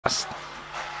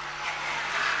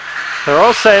They're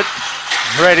all set,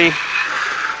 ready,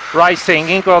 racing.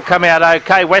 Inkwell come out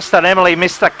okay. Western Emily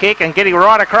missed the kick and getting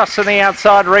right across to the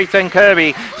outside. Reef and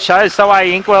Kirby shows the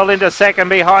way. Inkwell into second.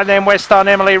 Behind them, Western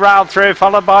Emily railed through,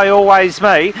 followed by Always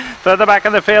Me. Further back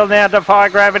in the field now, Defy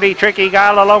Gravity. Tricky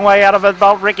Gale a long way out of it.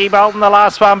 Bolt, Ricky Bolton, the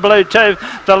last one, Blue Tooth.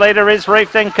 The leader is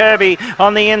Reef and Kirby.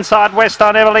 On the inside,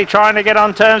 Western Emily trying to get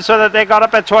on terms with it. They got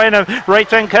it between them.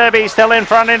 Reef and Kirby still in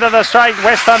front into the straight.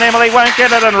 Western Emily won't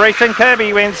get it, and Reef and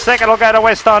Kirby wins. Second will go to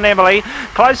Western Emily.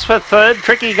 Close for third.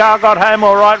 Tricky Gale got home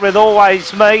all right with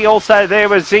Always Me. Also there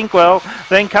was Inkwell.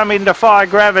 Then come in Defy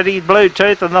Gravity, Blue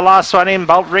Tooth, and the last one in,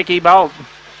 Bolt, Ricky Bolt.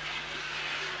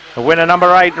 The winner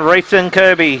number 8, Reef and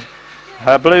Kirby.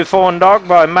 A Blue Fawn Dog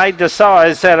by Made to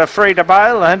Size out of Free to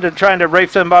Bail and trained at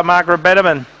Reefton by Margaret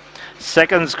Betterman.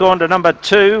 Second's gone to number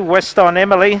 2, West on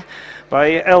Emily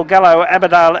by El Gallo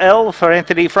Abadale L for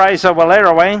Anthony Fraser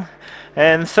Wallerawang.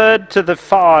 And third to the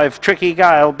 5, Tricky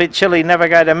Gale, Bit Chilly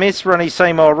Navigator Miss, Ronnie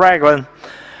Seymour Raglan.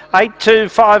 8, 2,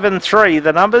 5 and 3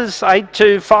 the numbers, 8,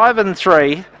 2, 5 and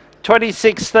 3,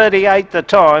 26.38 the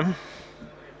time.